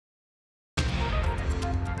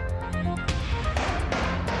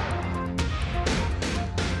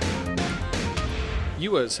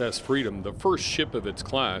USS Freedom, the first ship of its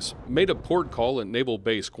class, made a port call at Naval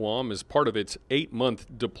Base Guam as part of its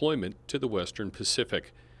 8-month deployment to the Western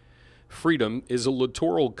Pacific. Freedom is a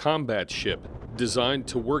littoral combat ship designed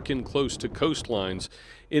to work in close to coastlines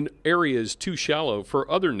in areas too shallow for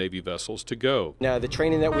other Navy vessels to go. Now, the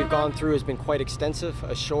training that we've gone through has been quite extensive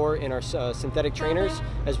ashore in our synthetic trainers,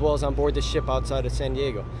 as well as on board the ship outside of San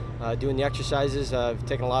Diego. Doing the exercises have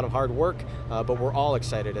taken a lot of hard work, but we're all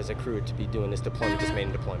excited as a crew to be doing this deployment, this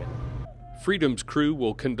maiden deployment. Freedom's crew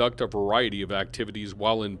will conduct a variety of activities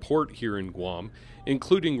while in port here in Guam,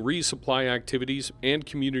 including resupply activities and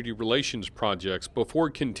community relations projects before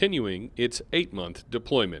continuing its 8-month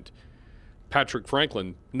deployment. Patrick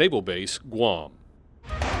Franklin, Naval Base, Guam.